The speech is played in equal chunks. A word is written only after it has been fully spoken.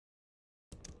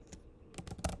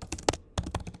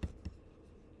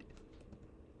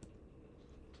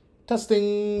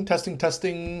Testing, testing,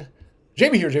 testing.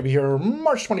 JB here,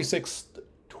 March 26th,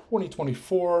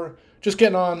 2024. Just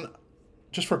getting on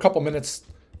just for a couple minutes.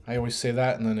 I always say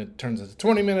that, and then it turns into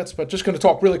 20 minutes, but just going to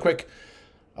talk really quick.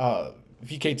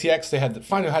 VKTX, they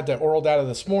finally had that oral data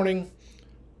this morning.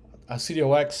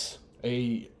 CDLX,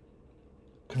 a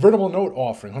convertible note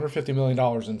offering, $150 million,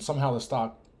 and somehow the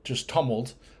stock just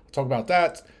tumbled. I'll talk about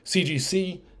that.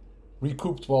 CGC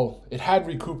recouped, well, it had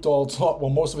recouped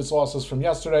most of its losses from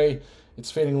yesterday.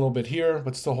 It's fading a little bit here,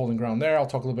 but still holding ground there. I'll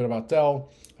talk a little bit about DELL,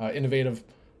 Innovative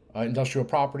Industrial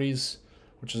Properties,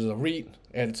 which is a REIT.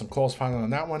 Added some calls finally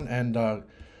on that one, and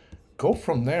go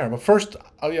from there. But first,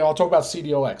 I'll talk about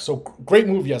CDLX. So great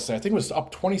move yesterday. I think it was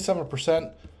up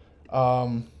 27%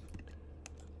 on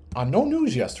no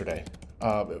news yesterday.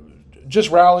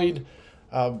 Just rallied.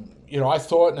 I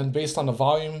thought, and based on the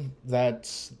volume,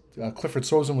 that Clifford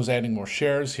Sozen was adding more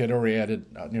shares. He had already added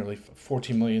nearly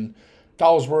 $14 million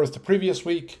worth the previous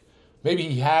week. Maybe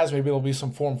he has. Maybe there'll be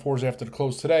some Form 4s after the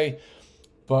close today.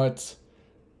 But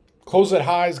closed at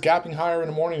highs, gapping higher in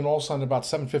the morning, and all of a sudden about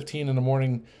 7:15 in the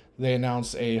morning, they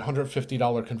announced a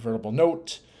 $150 convertible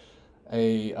note.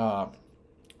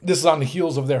 This is on the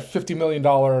heels of their $50 million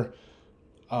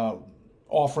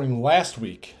offering last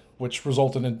week, which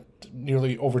resulted in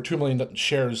nearly over 2 million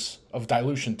shares of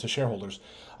dilution to shareholders.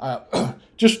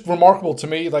 Just remarkable to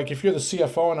me. Like, if you're the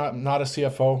CFO, and I'm not a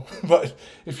CFO, but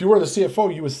if you were the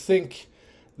CFO, you would think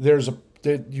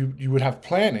that you would have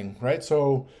planning, right?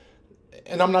 So,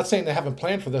 and I'm not saying they haven't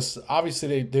planned for this.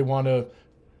 Obviously, they want to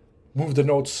move the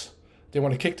notes. They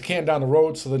want to kick the can down the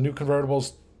road. So the new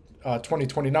convertibles,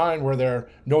 2029, where their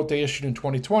note they issued in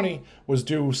 2020 was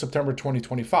due September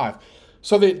 2025.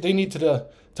 So they need to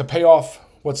pay off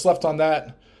what's left on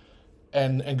that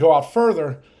and go out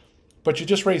further. But you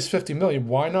just raised $50 million.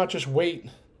 Why not just wait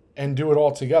and do it all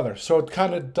together? So it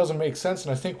kind of doesn't make sense.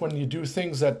 And I think when you do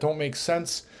things that don't make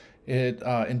sense, it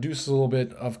induces a little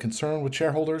bit of concern with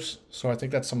shareholders. So I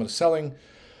think that's some of the selling.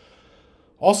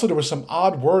 Also, there was some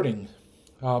odd wording.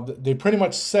 They pretty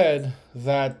much said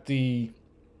that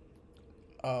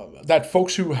that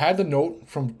folks who had the note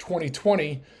from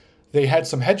 2020, they had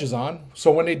some hedges on.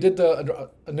 So when they did the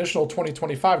initial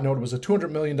 2025 note, it was a $200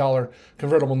 million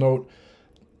convertible note,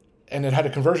 and it had a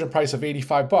conversion price of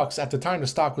 $85. At the time, the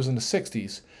stock was in the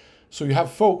 60s. So you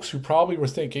have folks who probably were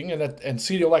thinking, and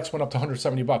CDLX went up to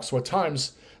 $170. So at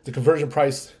times, the conversion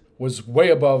price was way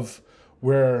above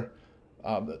where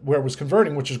it was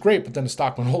converting, which is great, but then the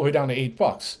stock went all the way down to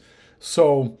 $8.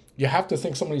 So you have to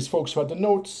think some of these folks who had the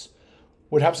notes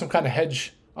would have some kind of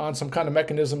hedge on, some kind of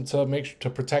mechanism to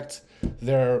protect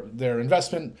their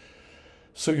investment.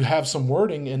 So you have some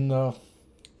wording in the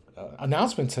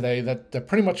announcement today that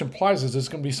pretty much implies that there's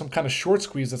going to be some kind of short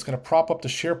squeeze that's going to prop up the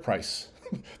share price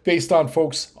based on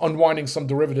folks unwinding some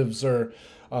derivatives or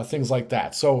things like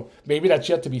that. So maybe that's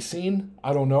yet to be seen.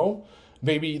 I don't know.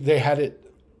 Maybe they had it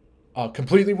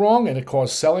completely wrong and it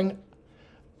caused selling.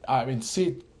 I mean, see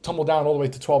it tumble down all the way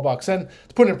to $12. And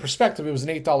to put it in perspective, it was an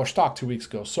 $8 stock 2 weeks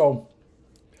ago. So,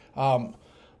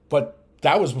 but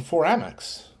that was before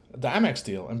Amex, the Amex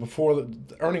deal, and before the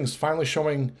earnings finally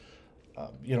showing, a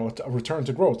return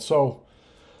to growth. So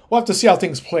we'll have to see how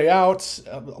things play out.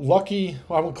 Lucky,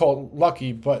 well, I wouldn't call it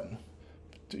lucky, but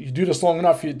you do this long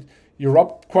enough, you're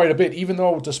up quite a bit, even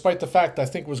though despite the fact I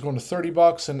think it was going to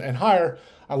 $30 and higher,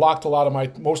 I locked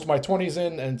most of my 20s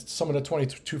in and some of the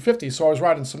 2250s. So I was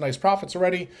riding some nice profits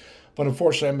already, but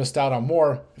unfortunately I missed out on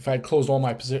more if I had closed all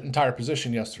my entire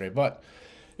position yesterday. But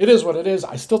it is what it is.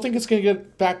 I still think it's going to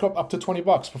get back up to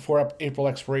 $20 before April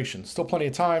expiration. Still plenty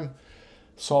of time.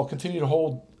 So I'll continue to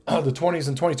hold the 20s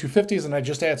and 2250s, and I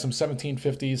just add some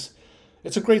 1750s.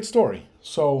 It's a great story.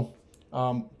 So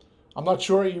I'm not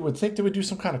sure. You would think they would do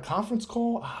some kind of conference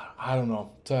call. I don't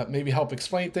know, to maybe help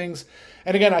explain things.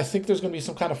 And again, I think there's going to be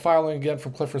some kind of filing again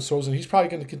from Clifford Sozen. He's probably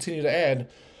going to continue to add.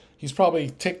 He's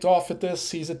probably ticked off at this,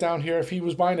 sees it down here. If he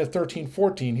was buying at 13,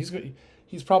 14,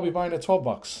 he's probably buying at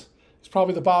 $12. It's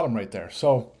probably the bottom right there.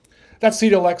 So that's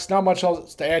CDLX. Not much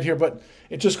else to add here, but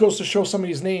it just goes to show some of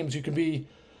these names. You can be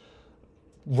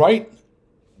right,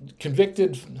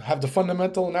 convicted, have the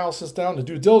fundamental analysis down, the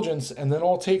due diligence, and then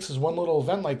all it takes is one little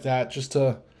event like that just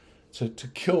to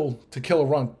kill a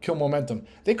run, kill momentum.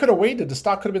 They could have waited. The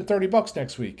stock could have been $30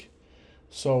 next week.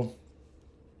 So,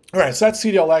 all right, so that's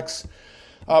CDLX.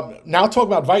 Now talk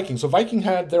about Viking. So Viking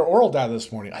had their oral data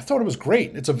this morning. I thought it was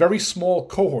great. It's a very small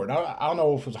cohort. I don't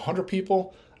know if it was 100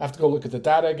 people. I have to go look at the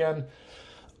data again.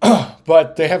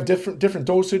 But they have different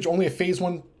dosage. Only a phase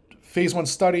one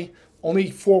study.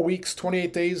 Only 4 weeks,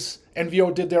 28 days.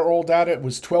 NVO did their oral data. It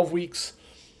was 12 weeks.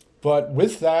 But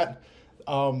with that,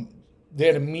 they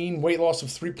had a mean weight loss of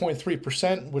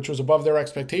 3.3%, which was above their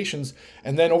expectations.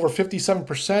 And then over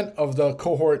 57% of the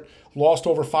cohort lost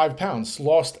over 5 pounds,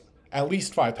 lost at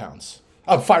least 5 pounds.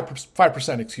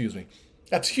 5%, excuse me.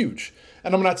 That's huge.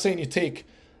 And I'm not saying you take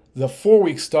the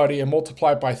 4-week study and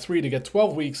multiply it by 3 to get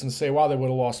 12 weeks and say, wow, they would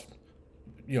have lost,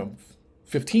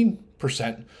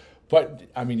 15%. But,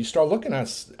 I mean, you start looking at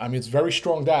it, it's very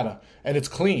strong data. And it's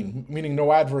clean, meaning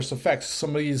no adverse effects.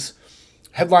 Some of these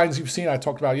headlines you've seen, I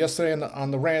talked about yesterday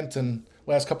on the Rant and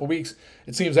last couple of weeks,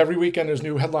 it seems every weekend there's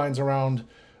new headlines around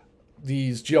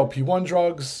these GLP-1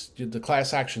 drugs, the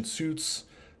class action suits,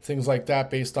 things like that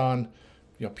based on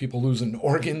people losing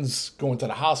organs, going to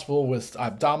the hospital with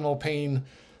abdominal pain,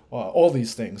 all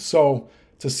these things. So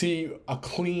to see a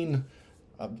clean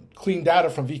data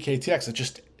from VKTX,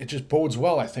 it just bodes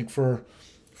well, I think, for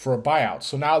a buyout.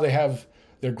 So now they have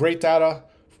their great data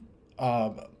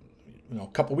a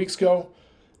couple weeks ago,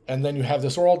 and then you have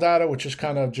this oral data, which is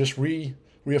kind of just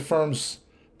reaffirms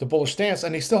the bullish stance,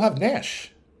 and they still have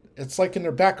NASH. It's like in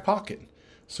their back pocket.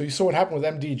 So you saw what happened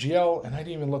with MDGL, and I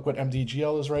didn't even look what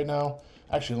MDGL is right now.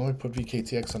 Actually, let me put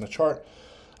VKTX on the chart.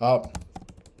 Well,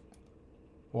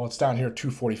 it's down here at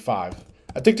 245.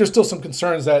 I think there's still some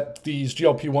concerns that these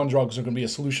GLP-1 drugs are going to be a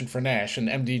solution for NASH, and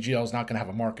MDGL is not going to have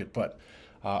a market, but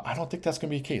I don't think that's going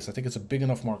to be the case. I think it's a big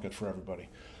enough market for everybody.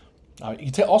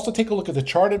 You also take a look at the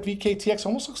chart at VKTX. It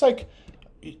almost looks like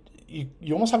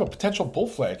you almost have a potential bull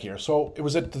flag here. So it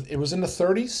was in the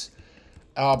 30s,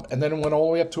 and then it went all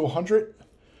the way up to 100.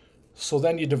 So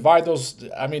then you divide those.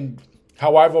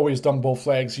 How I've always done bull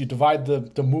flags, you divide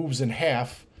the moves in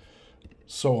half.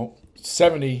 So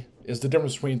 70 is the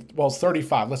difference between, it's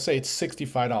 35. Let's say it's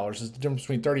 $65 is the difference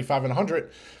between 35 and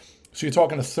 100. So you're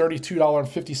talking a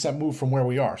 $32.50 move from where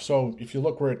we are. So if you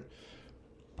look where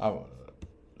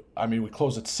we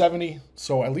closed at 70.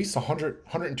 So at least 100,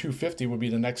 102.50 would be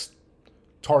the next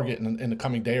target in the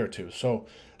coming day or two. So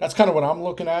that's kind of what I'm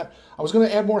looking at. I was going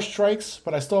to add more strikes,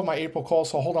 but I still have my April call,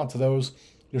 so I'll hold on to those.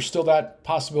 There's still that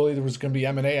possibility there was going to be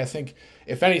M&A. I think,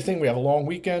 if anything, we have a long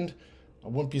weekend. I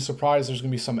wouldn't be surprised there's going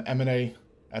to be some M&A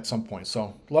at some point.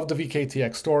 So love the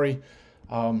VKTX story.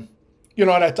 And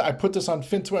I put this on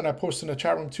FinTwit, and I posted in the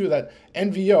chat room too, that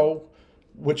NVO,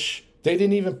 which they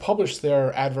didn't even publish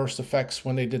their adverse effects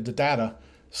when they did the data.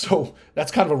 So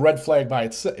that's kind of a red flag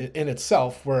in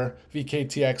itself, where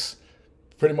VKTX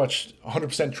pretty much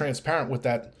 100% transparent with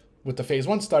the phase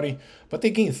 1 study, but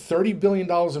they gained $30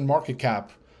 billion in market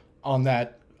cap on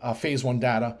that phase 1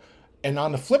 data. And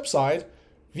on the flip side,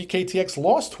 VKTX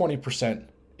lost 20%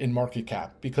 in market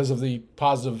cap because of the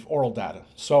positive oral data.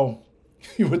 So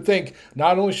you would think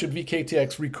not only should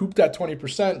VKTX recoup that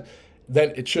 20%,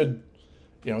 then it should,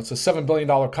 it's a $7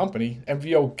 billion company.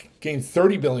 MVO gained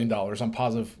 $30 billion on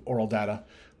positive oral data.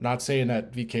 I'm not saying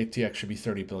that VKTX should be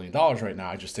 $30 billion right now.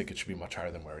 I just think it should be much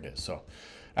higher than where it is. So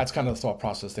that's kind of the thought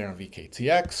process there on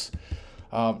VKTX.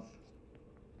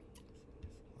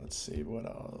 Let's see what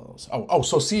else.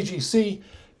 So CGC,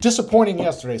 disappointing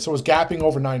yesterday. So it was gapping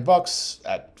over $9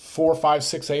 at 4, 5,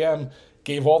 6 a.m.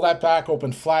 Gave all that back,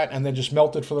 opened flat, and then just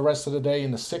melted for the rest of the day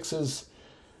in the 6s.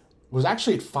 Was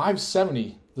actually at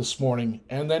 570 this morning,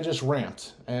 and then just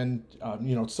ramped. And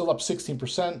it's still up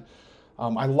 16%.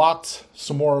 I locked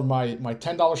some more of my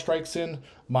 $10 strikes in.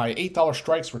 My $8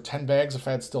 strikes were 10 bags if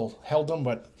I had still held them,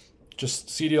 but just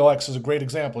CDLX is a great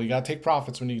example. You got to take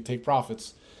profits when you take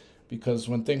profits, because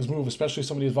when things move, especially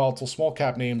some of these volatile small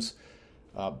cap names,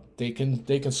 they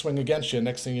can swing against you.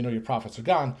 Next thing you know, your profits are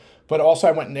gone. But also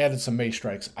I went and added some May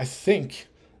strikes. I think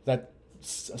that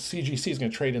CGC is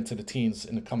going to trade into the teens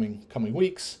in the coming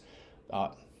weeks.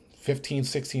 15,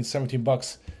 16, 17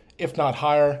 bucks, if not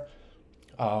higher.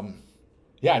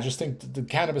 I just think the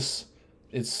cannabis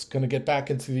is going to get back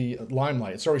into the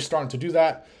limelight. It's already starting to do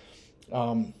that.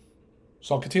 So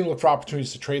I'll continue to look for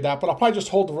opportunities to trade that. But I'll probably just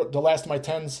hold the last of my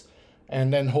 10s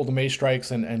and then hold the May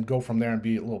strikes and go from there and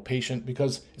be a little patient,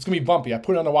 because it's going to be bumpy. I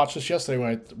put it on the watch list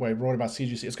yesterday when I wrote about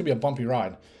CGC. It's going to be a bumpy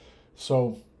ride.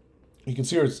 So you can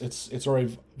see it's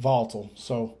already volatile.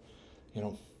 So,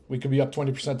 we could be up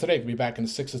 20% today. It could be back in the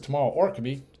 6s tomorrow, or it could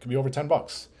be over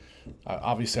 $10.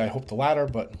 Obviously, I hope the latter,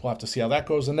 but we'll have to see how that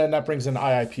goes. And then that brings in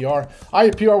IIPR.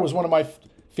 IIPR was one of my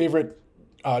favorite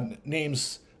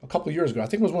names a couple of years ago. I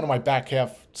think it was one of my back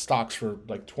half stocks for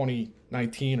like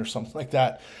 2019 or something like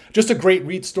that. Just a great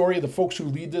REIT story. The folks who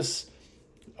lead this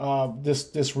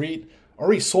REIT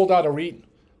already sold out a REIT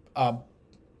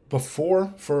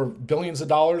before for billions of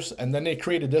dollars, and then they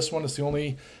created this one. It's the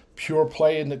only pure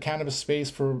play in the cannabis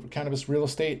space for cannabis real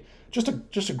estate. Just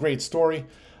a great story.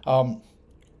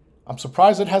 I'm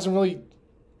surprised it hasn't really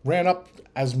ran up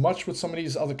as much with some of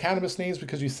these other cannabis names,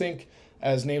 because you think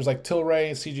as names like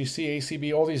Tilray, CGC,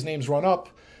 ACB, all these names run up,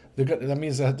 that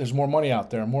means that there's more money out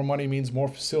there. More money means more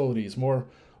facilities, more,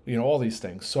 all these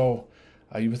things. So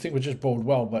you would think would just bode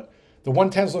well. But the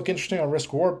 110s look interesting on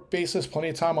risk-reward basis. Plenty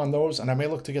of time on those, and I may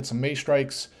look to get some May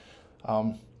strikes.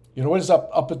 What is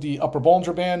up at the upper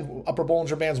Bollinger Band? Upper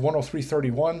Bollinger Band's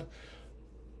 103.31.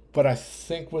 But I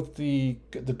think with the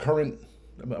current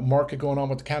market going on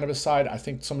with the cannabis side, I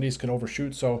think some of these can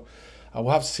overshoot. So we'll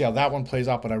have to see how that one plays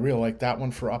out. But I really like that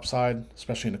one for upside,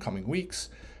 especially in the coming weeks.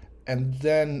 And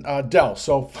then DELL.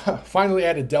 So finally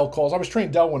added DELL calls. I was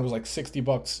trading DELL when it was like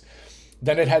 $60.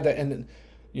 Then it had that, and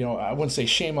I wouldn't say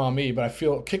shame on me, but I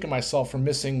feel kicking myself for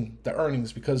missing the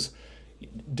earnings because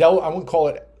DELL, I wouldn't call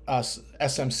it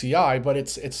SMCI, but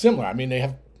it's similar. I mean,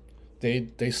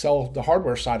 they sell the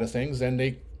hardware side of things, and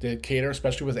they cater,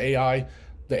 especially with AI,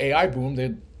 the AI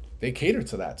boom. They cater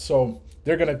to that, so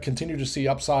they're going to continue to see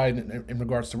upside in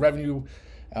regards to revenue,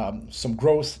 some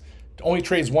growth. Only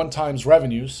trades 1 times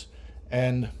revenues,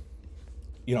 and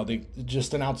they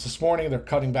just announced this morning they're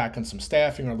cutting back on some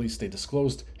staffing, or at least they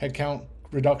disclosed headcount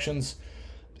reductions.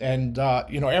 And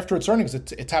after its earnings,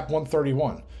 it tapped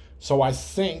 131. So I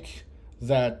think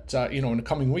that in the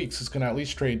coming weeks it's going to at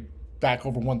least trade back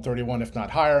over 131, if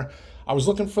not higher. I was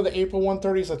looking for the April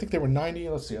 130s. I think they were 90.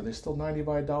 Let's see, are they still 90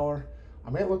 by $1? I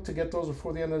might look to get those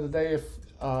before the end of the day if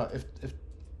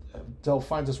DELL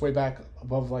finds its way back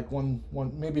above like one,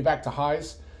 maybe back to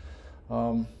highs.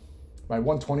 My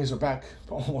 120s are back,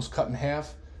 almost cut in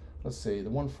half. Let's see, the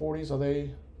 140s, are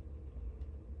they?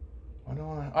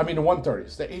 I mean the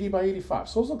 130s, the 80 by 85.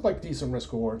 So those look like decent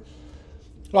risk reward.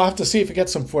 I'll have to see if it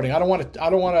gets some footing. I don't want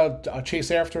to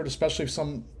chase after it, especially if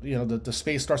the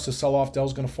space starts to sell off.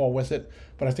 DELL's going to fall with it,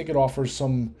 but I think it offers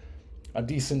a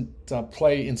decent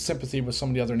play in sympathy with some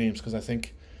of the other names, because I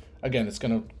think, again, it's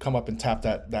going to come up and tap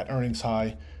that earnings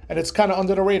high, and it's kind of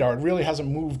under the radar. It really hasn't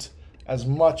moved as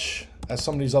much as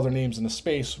some of these other names in the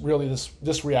space. Really,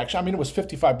 this reaction. I mean, it was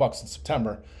 $55 in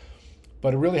September,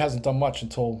 but it really hasn't done much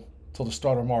until the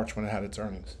start of March when it had its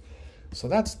earnings. So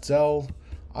that's DELL,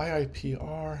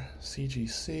 IIPR,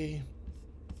 CGC.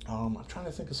 I'm trying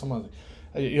to think of some other.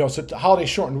 So holiday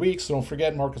shortened weeks. So don't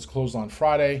forget, markets closed on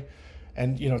Friday.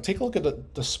 And take a look at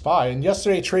the SPY. And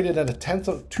yesterday it traded at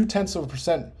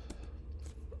 0.2%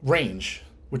 range,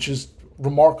 which is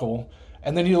remarkable.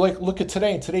 And then you look at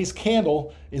today, and today's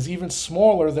candle is even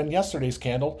smaller than yesterday's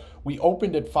candle. We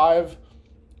opened at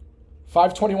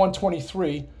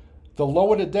 521.23. The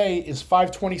low of the day is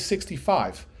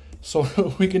 520.65.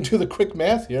 So we can do the quick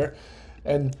math here,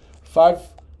 and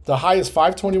the high is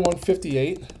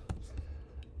 521.58,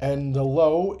 and the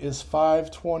low is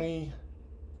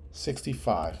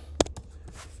 520.65.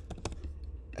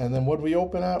 And then what did we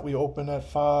open at? We opened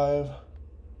at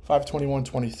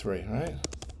 521.23, right?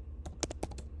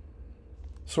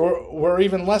 So we're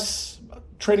even less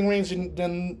trading range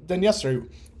than yesterday.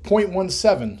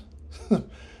 0.17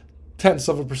 tenths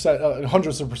of a percent,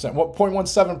 hundredths of a percent. What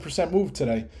 0.17% move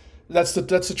today? That's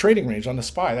the trading range on the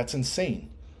SPY. That's insane.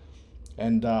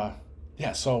 And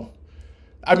so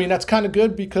I mean, that's kind of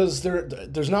good because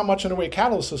there's not much in the way of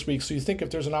catalyst this week. So you think if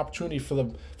there's an opportunity for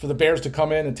the bears to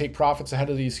come in and take profits ahead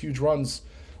of these huge runs,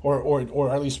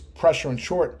 or at least pressure and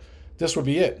short, this would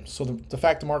be it. So the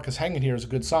fact the market's hanging here is a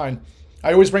good sign.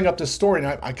 I always bring up this story,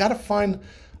 and I gotta find.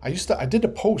 I did a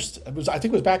post. I think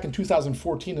it was back in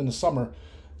 2014 in the summer.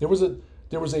 There was a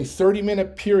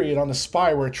 30-minute period on the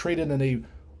SPY where it traded in a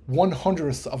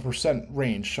 0.01%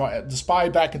 range. So the SPY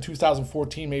back in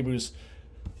 2014 maybe was,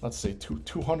 let's see,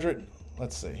 200.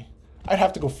 Let's see. I'd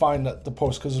have to go find the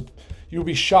post because you'll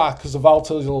be shocked because the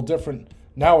volatility is a little different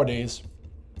nowadays.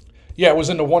 Yeah, it was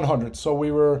in the 100. So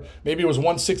maybe it was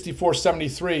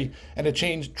 164.73, and it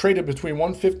traded between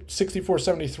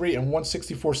 164.73 and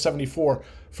 164.74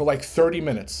 for like 30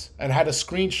 minutes, and had a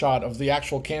screenshot of the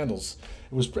actual candles.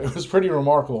 It was pretty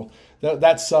remarkable.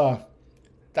 That's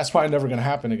probably never going to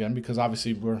happen again because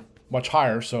obviously we're much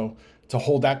higher. So to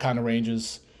hold that kind of range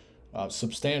is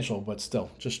substantial, but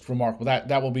still just remarkable.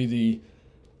 That will be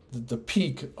the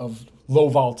peak of low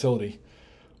volatility.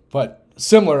 But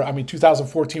similar, I mean,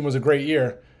 2014 was a great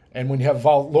year, and when you have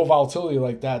low volatility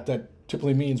like that, that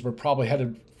typically means we're probably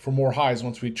headed for more highs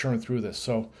once we churn through this.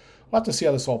 So we'll have to see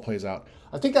how this all plays out.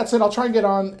 I think that's it. I'll try and get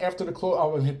on after the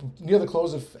close, near the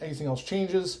close if anything else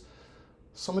changes.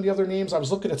 Some of the other names, I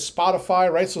was looking at Spotify,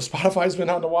 right? So Spotify's been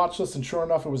on the watch list, and sure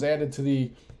enough, it was added to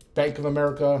the Bank of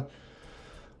America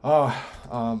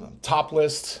top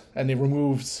list, and they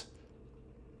removed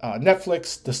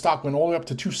Netflix. The stock went all the way up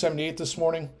to $278 this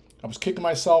morning. I was kicking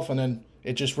myself, and then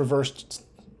it just reversed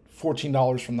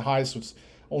 $14 from the highs. So it's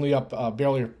only up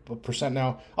barely a percent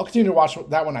now. I'll continue to watch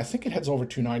that one. I think it heads over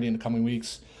 290 in the coming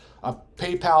weeks.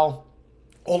 PayPal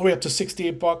all the way up to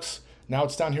 68 bucks. Now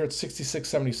it's down here at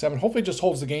 66.77. Hopefully it just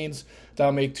holds the gains.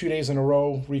 That'll make 2 days in a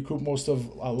row, recoup most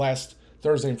of last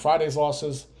Thursday and Friday's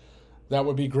losses. That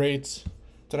would be great.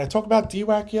 Did I talk about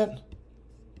DWAC yet?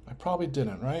 I probably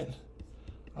didn't, right?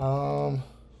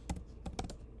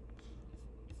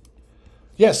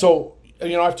 Yeah, so,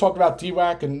 you know, I've talked about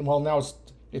DWAC, and, well, now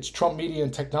it's Trump Media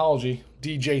and Technology,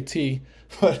 DJT.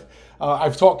 But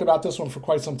I've talked about this one for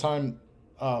quite some time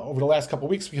over the last couple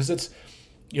of weeks because it's,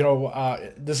 you know,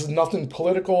 this is nothing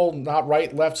political, not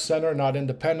right, left, center, not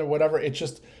independent, whatever. It's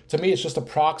just, to me, it's just a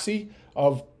proxy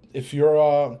of if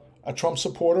you're a Trump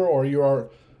supporter or you're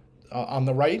on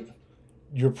the right,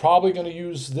 you're probably going to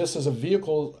use this as a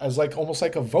vehicle, as like almost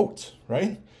like a vote,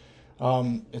 right?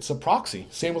 It's a proxy.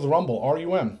 Same with Rumble,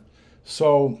 RUM.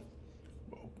 So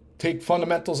take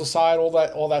fundamentals aside,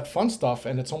 all that fun stuff,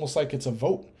 and it's almost like it's a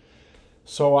vote.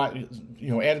 So I, you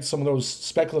know, added some of those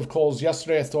speculative calls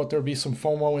yesterday. I thought there'd be some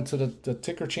FOMO into the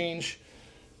ticker change.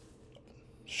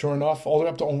 Sure enough, all the way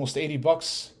up to almost 80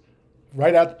 bucks.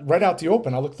 Right out the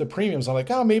open, I looked at the premiums. I'm like,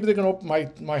 oh, maybe they're gonna open my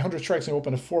 100 strikes and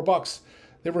open at $4.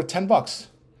 They were 10 bucks.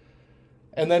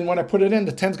 And then when I put it in,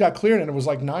 the 10s got cleared and it was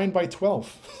like 9 by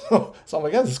 12. So I'm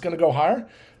like, yeah, this is going to go higher.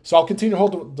 So I'll continue to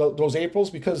hold those Aprils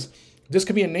because this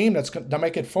could be a name that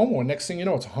might get FOMO. And next thing you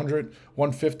know, it's 100,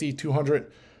 150,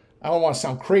 200. I don't want to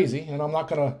sound crazy, and I'm not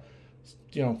going to,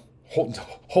 you know,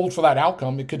 hold for that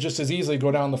outcome. It could just as easily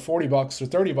go down to 40 bucks or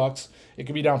 30 bucks. It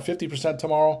could be down 50%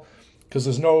 tomorrow because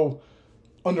there's no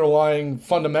underlying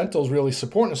fundamentals really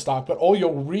supporting the stock. But all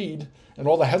you'll read and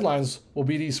all the headlines will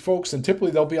be these folks, and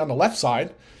typically they'll be on the left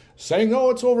side saying, no,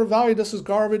 it's overvalued, this is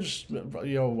garbage,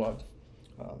 you know,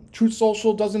 Truth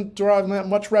Social doesn't derive that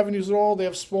much revenues at all, they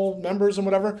have small members and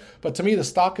whatever. But to me, the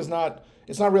stock is not,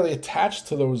 it's not really attached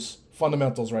to those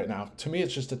fundamentals right now. To me,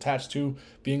 it's just attached to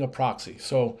being a proxy.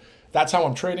 So that's how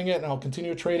I'm trading it, and I'll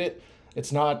continue to trade it.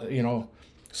 It's not, you know,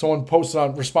 someone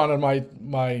responded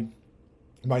to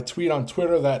my tweet on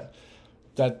Twitter that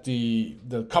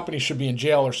the company should be in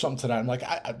jail or something to that. I'm like,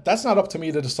 that's not up to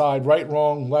me to decide right,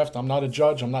 wrong, left. I'm not a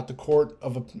judge. I'm not the court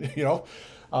of a, you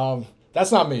know,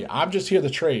 that's not me. I'm just here to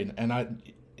trade. And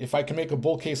if I can make a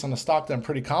bull case on the stock that I'm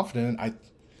pretty confident in, I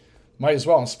might as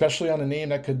well, especially on a name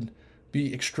that could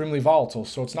be extremely volatile.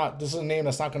 So this is a name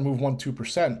that's not going to move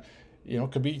 1-2%. You know,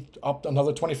 it could be up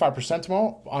another 25%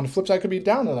 tomorrow. On the flip side, it could be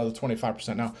down another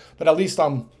 25% now. But at least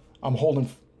I'm holding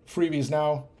freebies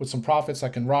now with some profits. I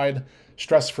can ride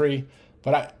stress-free.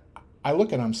 But I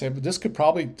look at them and say, but this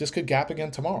could gap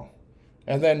again tomorrow.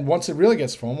 And then once it really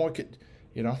gets FOMO, it could,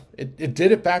 you know, it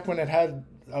did it back when it had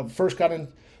first got in,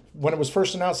 when it was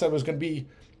first announced that it was going to be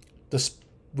this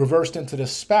reversed into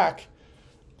this SPAC.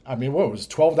 I mean, what was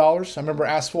it, $12? I remember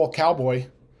Asphalt Cowboy.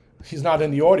 He's not in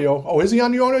the audio. Oh, is he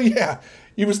on the audio? Yeah.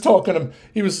 He was talking to him.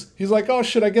 He's like, oh,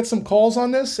 should I get some calls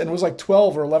on this? And it was like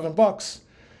 12 or 11 bucks.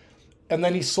 And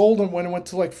then he sold them when it went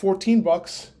to like 14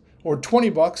 bucks or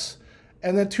 20 bucks.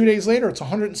 And then 2 days later, it's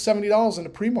 $170 in the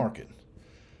pre-market.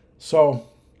 So,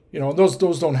 you know,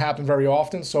 those don't happen very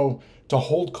often. So to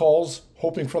hold calls,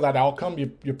 hoping for that outcome,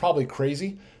 you're probably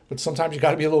crazy. But sometimes you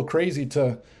got to be a little crazy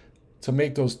to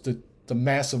make those the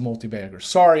massive multi-baggers.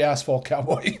 Sorry, Asphalt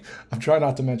Cowboy. I'm trying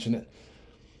not to mention it.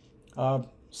 So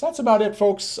that's about it,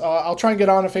 folks. I'll try and get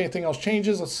on if anything else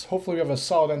changes. Hopefully we have a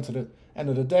solid end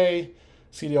of the day.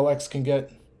 CDLX can get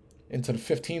into the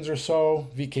 15s or so.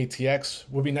 VKTX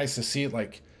would be nice to see it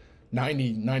like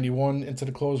 90, 91 into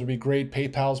the close would be great.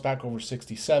 PayPal's back over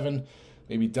 67.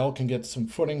 Maybe DELL can get some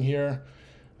footing here.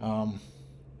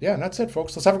 Yeah, and that's it,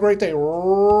 folks. Let's have a great day.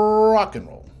 Rock and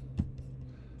roll.